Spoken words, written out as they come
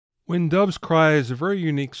When Doves Cry is a very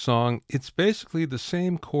unique song. It's basically the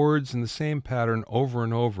same chords and the same pattern over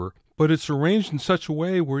and over, but it's arranged in such a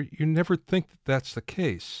way where you never think that that's the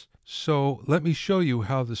case. So let me show you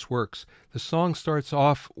how this works. The song starts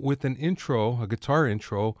off with an intro, a guitar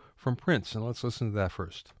intro from Prince, and let's listen to that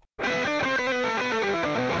first.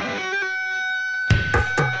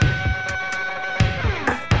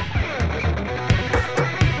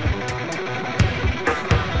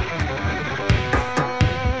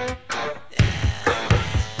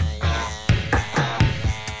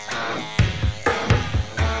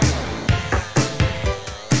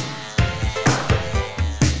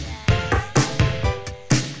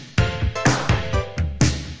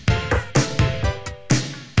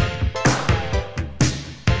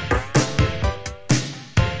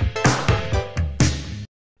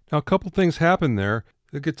 Now, a couple things happened there.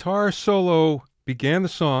 The guitar solo began the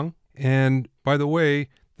song, and by the way,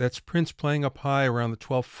 that's Prince playing up high around the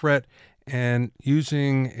 12th fret and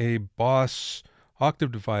using a Boss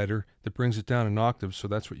octave divider that brings it down an octave, so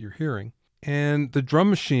that's what you're hearing. And the drum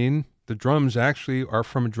machine, the drums actually are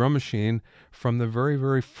from a drum machine from the very,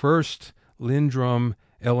 very first Lindrum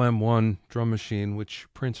LM1 drum machine, which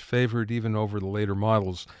Prince favored even over the later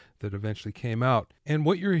models that eventually came out. And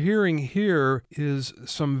what you're hearing here is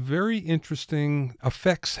some very interesting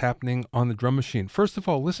effects happening on the drum machine. First of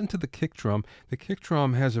all, listen to the kick drum. The kick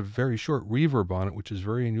drum has a very short reverb on it, which is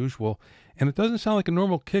very unusual. And it doesn't sound like a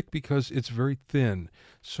normal kick because it's very thin.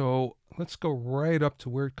 So let's go right up to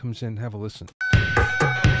where it comes in and have a listen.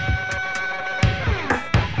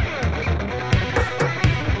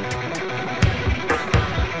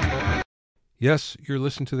 Yes, you're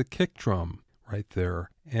listening to the kick drum right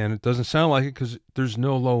there. And it doesn't sound like it because there's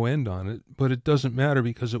no low end on it, but it doesn't matter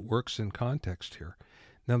because it works in context here.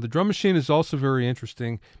 Now, the drum machine is also very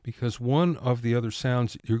interesting because one of the other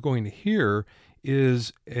sounds you're going to hear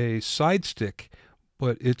is a side stick,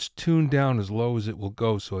 but it's tuned down as low as it will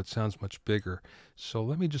go, so it sounds much bigger. So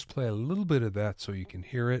let me just play a little bit of that so you can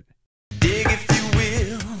hear it. Dig, if you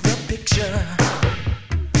will, the picture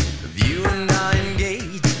of you and I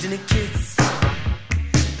engaged in a kiss.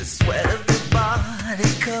 The sweat of your body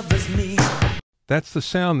covers me. That's the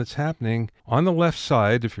sound that's happening on the left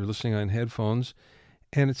side if you're listening on headphones,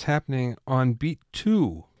 and it's happening on beat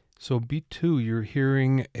 2. So beat 2, you're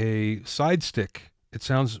hearing a side stick. It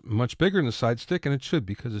sounds much bigger than the side stick, and it should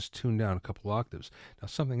because it's tuned down a couple octaves. Now,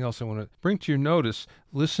 something else I want to bring to your notice,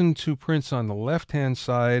 listen to Prince on the left-hand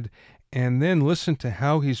side, and then listen to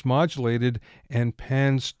how he's modulated and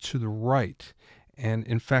pans to the right. And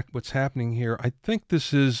in fact, what's happening here, I think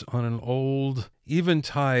this is on an old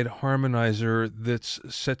Eventide harmonizer that's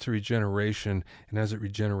set to regeneration, and as it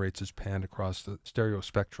regenerates, it's panned across the stereo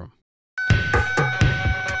spectrum.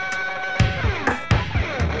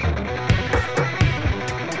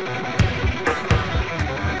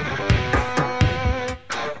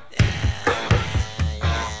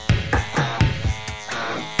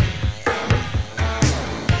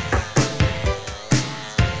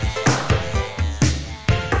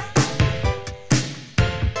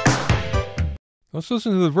 Let's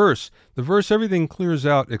listen to the verse. The verse, everything clears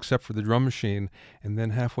out except for the drum machine. And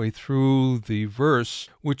then halfway through the verse,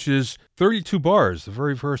 which is 32 bars, the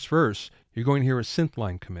very first verse, you're going to hear a synth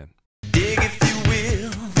line come in. Dig, if you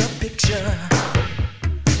will, the picture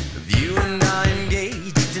of you and I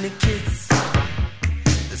engaged in a kiss.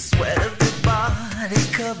 The sweat of your body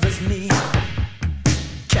covers me.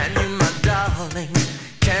 Can you, my darling,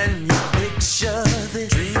 can you picture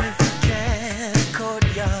this? Dream if you can, a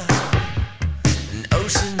courtyard.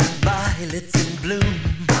 Ocean of violets in bloom.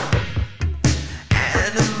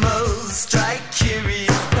 Animals strike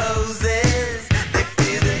curious poses. They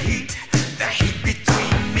feel the heat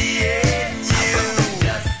between me and you.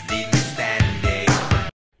 Just leave me standing.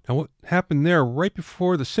 Now, what happened there right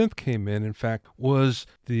before the synth came in fact, was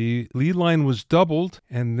the lead line was doubled,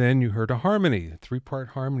 and then you heard a harmony, a 3-part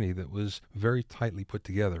harmony that was very tightly put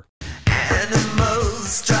together. Animals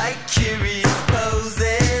strike curious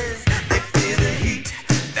poses. They feel the heat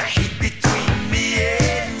between me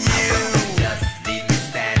and you. Just leave me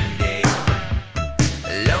standing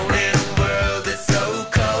alone in a world that's so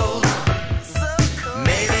cold.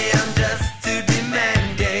 Maybe I'm just too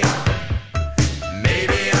demanding.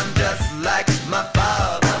 Maybe I'm just like my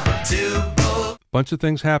father, too bold. Bunch of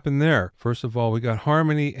things happen there. First of all, we got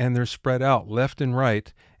harmony, and they're spread out left and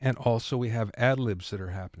right, and also we have ad-libs that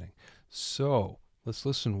are happening. So let's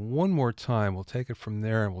listen one more time. We'll take it from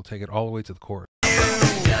there, and we'll take it all the way to the chorus.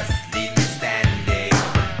 Just leave me standing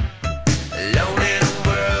alone in a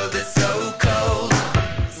world that's so cold.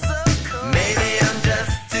 Maybe I'm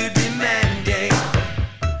just too demanding.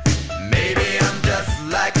 Maybe I'm just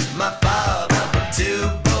like my father. Too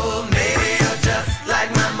bold, maybe you're just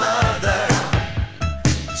like my mother.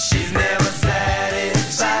 She's never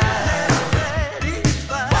satisfied.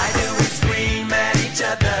 Why do we scream at each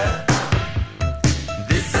other?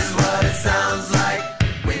 This is what it sounds like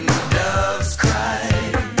when doves cry.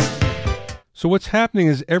 So what's happening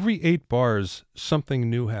is every 8 bars, something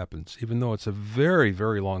new happens. Even though it's a very,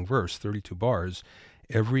 very long verse, 32 bars,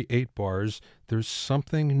 every 8 bars, there's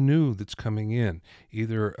something new that's coming in.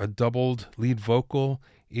 Either a doubled lead vocal,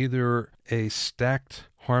 either a stacked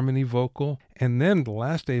harmony vocal, and then the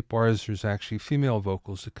last 8 bars, there's actually female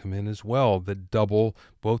vocals that come in as well that double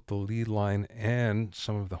both the lead line and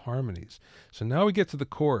some of the harmonies. So now we get to the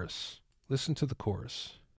chorus. Listen to the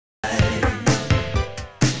chorus.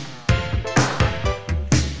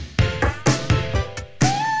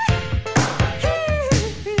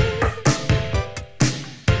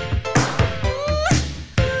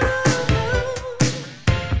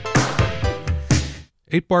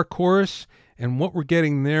 8-bar chorus, and what we're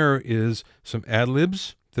getting there is some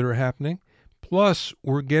ad-libs that are happening, plus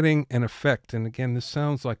we're getting an effect, and again, this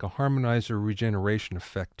sounds like a harmonizer regeneration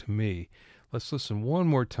effect to me. Let's listen one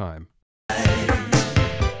more time.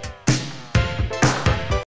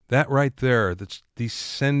 That right there, that's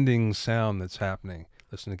descending sound that's happening.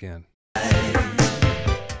 Listen again.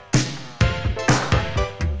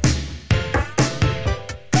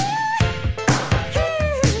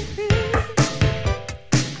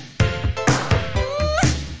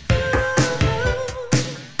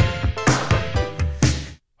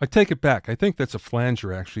 I take it back. I think that's a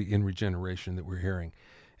flanger actually in regeneration that we're hearing.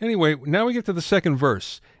 Anyway, now we get to the second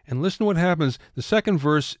verse, and listen to what happens. The second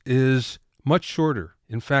verse is much shorter.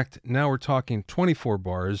 In fact, now we're talking 24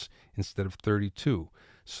 bars instead of 32.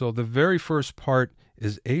 So the very first part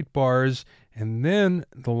is 8 bars, and then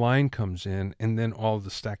the line comes in, and then all the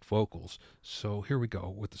stacked vocals. So here we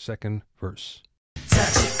go with the second verse.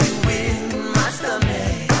 Touch it with my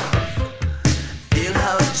stomach. Feel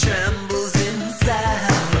how it trembles inside.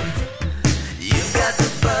 You've got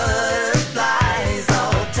the butterflies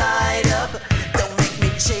all tied up. Don't make me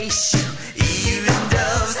chase you, even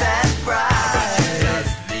doves that cry.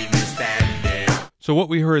 Just leave me standing. So what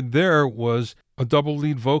we heard there was a double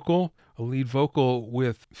lead vocal, a lead vocal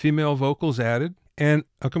with female vocals added, and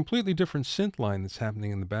a completely different synth line that's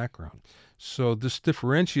happening in the background. So this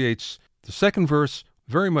differentiates the second verse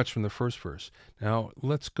very much from the first verse. Now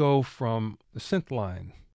let's go from the synth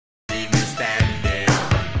line. Leave me standing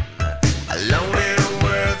alone in a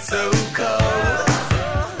world so cold.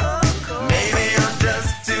 Maybe I'm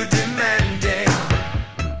just too demanding.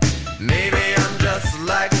 Maybe I'm just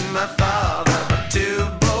like my father, too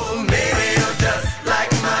bold. Maybe you're just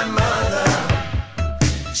like my mother.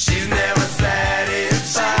 She's never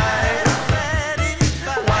satisfied.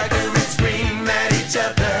 Why do we scream at each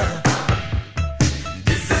other?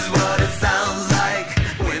 This is what it sounds like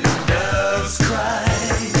when doves cry.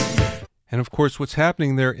 And of course, what's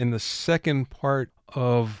happening there in the second part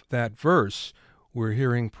of that verse, we're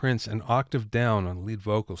hearing Prince an octave down on lead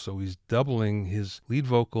vocal. So he's doubling his lead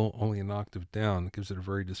vocal only an octave down. It gives it a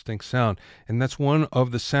very distinct sound. And that's one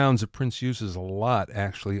of the sounds that Prince uses a lot,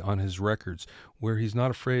 actually, on his records, where he's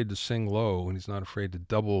not afraid to sing low and he's not afraid to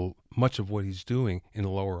double much of what he's doing in a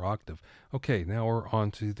lower octave. Okay, now we're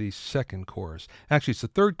on to the second chorus. Actually, it's the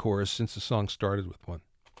third chorus since the song started with one.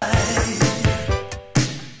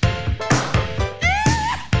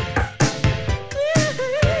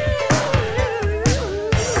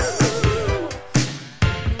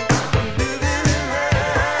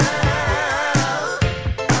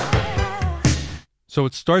 So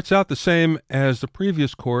it starts out the same as the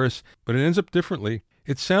previous chorus, but it ends up differently.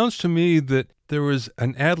 It sounds to me that there was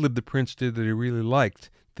an ad-lib that Prince did that he really liked,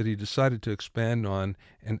 that he decided to expand on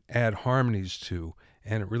and add harmonies to,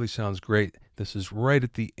 and it really sounds great. This is right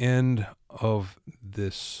at the end of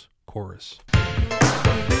this chorus. How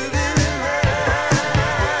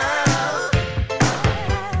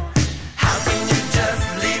can you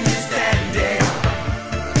just leave me standing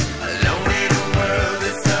alone in a world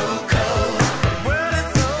that's so cold?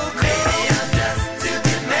 Maybe I'm just too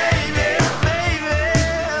demanding.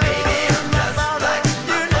 Maybe I'm just like my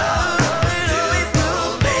father, too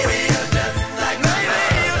bold. Maybe you're just like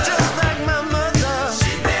my mother.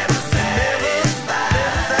 She's never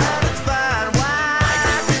satisfied. Why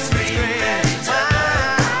do we scream at each other?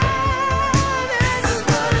 This is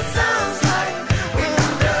what it sounds like when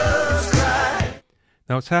doves cry.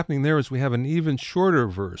 Now what's happening there is we have an even shorter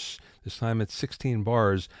verse. This time it's 16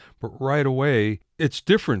 bars, but right away it's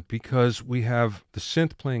different because we have the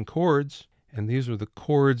synth playing chords, and these are the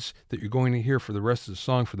chords that you're going to hear for the rest of the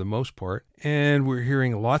song for the most part. And we're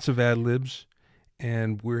hearing lots of ad-libs,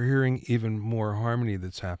 and we're hearing even more harmony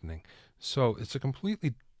that's happening. So it's a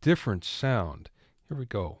completely different sound. Here we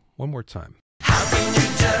go, one more time. How can you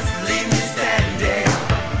just leave me standing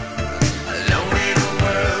alone in a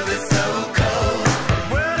world that's so cold?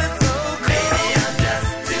 World is so cold. Maybe I'm just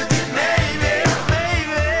too good. Maybe I'm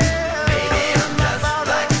just like my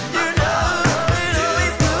mother. Too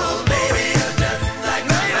cold. Maybe you're just like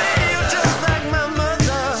my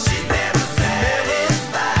mother. She's never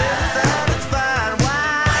satisfied.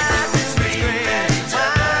 Why do we scream at each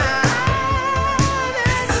other?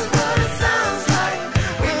 This is what it sounds like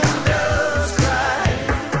when doves cry.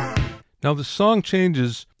 Now the song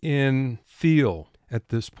changes in feel at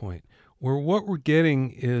this point, where what we're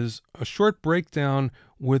getting is a short breakdown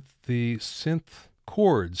with the synth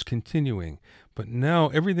chords continuing. But now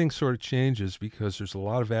everything sort of changes because there's a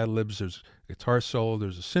lot of ad-libs, there's a guitar solo,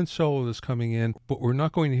 there's a synth solo that's coming in, but we're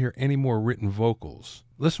not going to hear any more written vocals.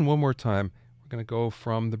 Listen one more time. We're going to go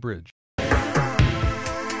from the bridge. Doves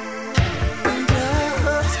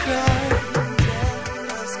cry.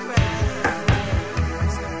 Doves cry.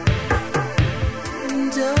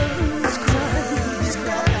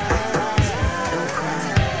 Don't cry.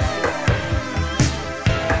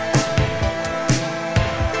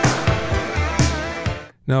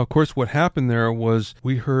 Now, of course, what happened there was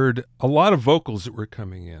we heard a lot of vocals that were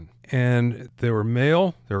coming in. And there were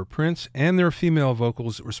male, there were Prince, and there were female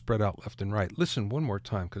vocals that were spread out left and right. Listen one more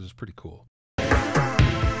time because it's pretty cool. Doves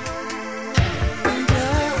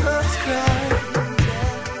cry.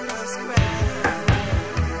 Doves cry.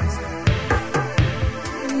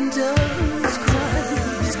 Don't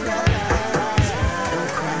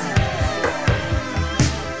cry.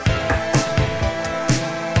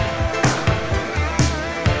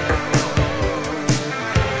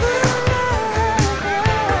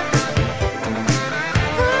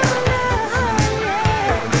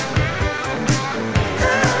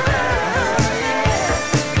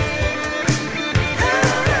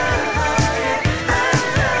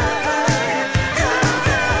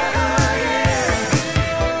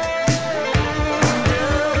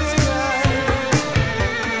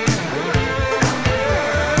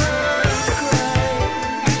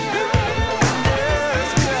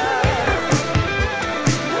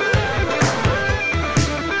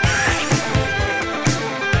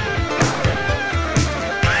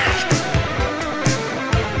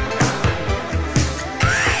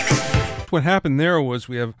 What happened there was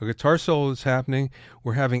we have a guitar solo that's happening,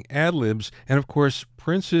 we're having ad-libs, and of course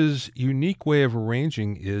Prince's unique way of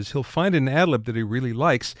arranging is he'll find an ad-lib that he really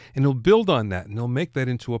likes and he'll build on that and he'll make that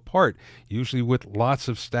into a part, usually with lots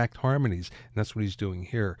of stacked harmonies, and that's what he's doing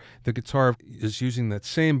here. The guitar is using that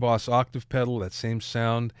same Boss octave pedal, that same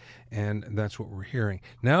sound, and that's what we're hearing.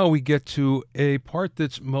 Now we get to a part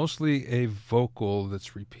that's mostly a vocal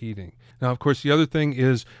that's repeating. Now, of course, the other thing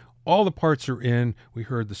is all the parts are in. We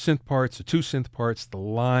heard the synth parts, the two synth parts, the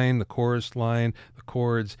line, the chorus line, the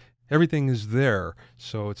chords. Everything is there.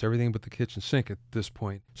 So it's everything but the kitchen sink at this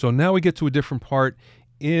point. So now we get to a different part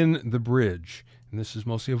in the bridge. And this is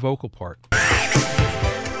mostly a vocal part.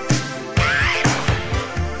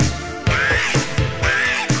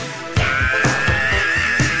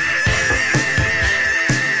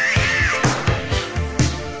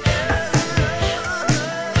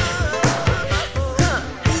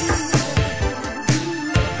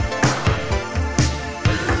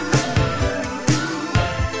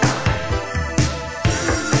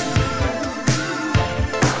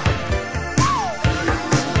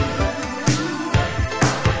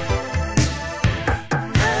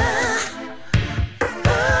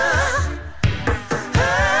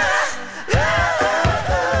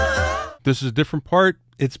 This is a different part.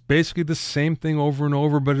 It's basically the same thing over and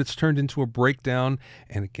over, but it's turned into a breakdown.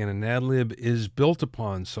 And again, an ad-lib is built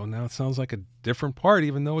upon. So now it sounds like a different part,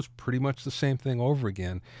 even though it's pretty much the same thing over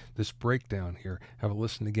again. This breakdown here. Have a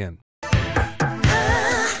listen again.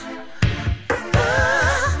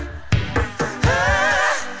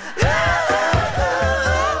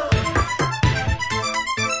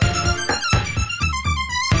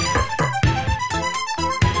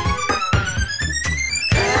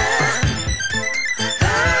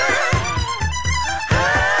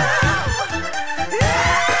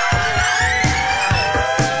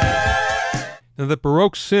 Now, the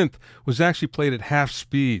Baroque synth was actually played at half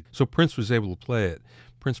speed, so Prince was able to play it.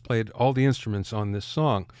 Prince played all the instruments on this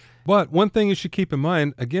song. But one thing you should keep in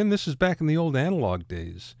mind, again, this is back in the old analog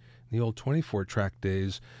days, the old 24-track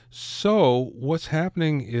days. So what's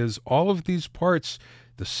happening is all of these parts,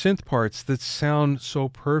 the synth parts that sound so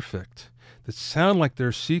perfect, that sound like they're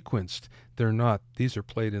sequenced, they're not. These are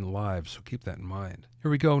played in live, so keep that in mind. Here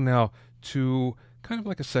we go now to kind of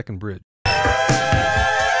like a second bridge.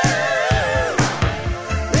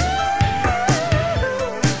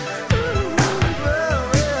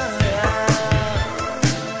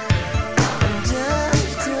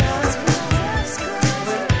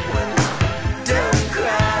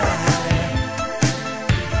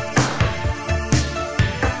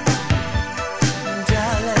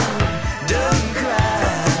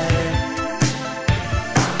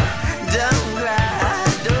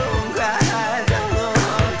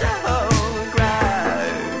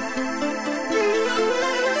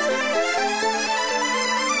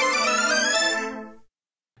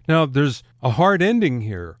 Now, there's a hard ending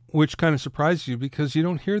here, which kind of surprises you because you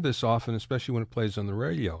don't hear this often, especially when it plays on the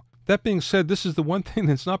radio. That being said, this is the one thing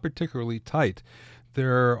that's not particularly tight.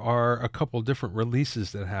 There are a couple different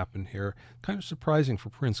releases that happen here. Kind of surprising for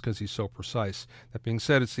Prince because he's so precise. That being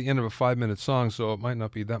said, it's the end of a 5-minute song, so it might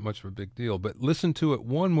not be that much of a big deal. But listen to it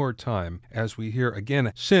one more time as we hear, again,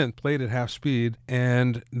 a synth played at half speed,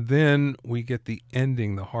 and then we get the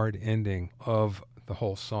ending, the hard ending of the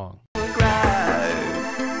whole song.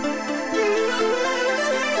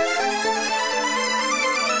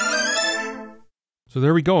 So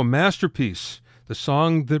there we go, a masterpiece, the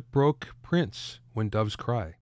song that broke Prince, When Doves Cry.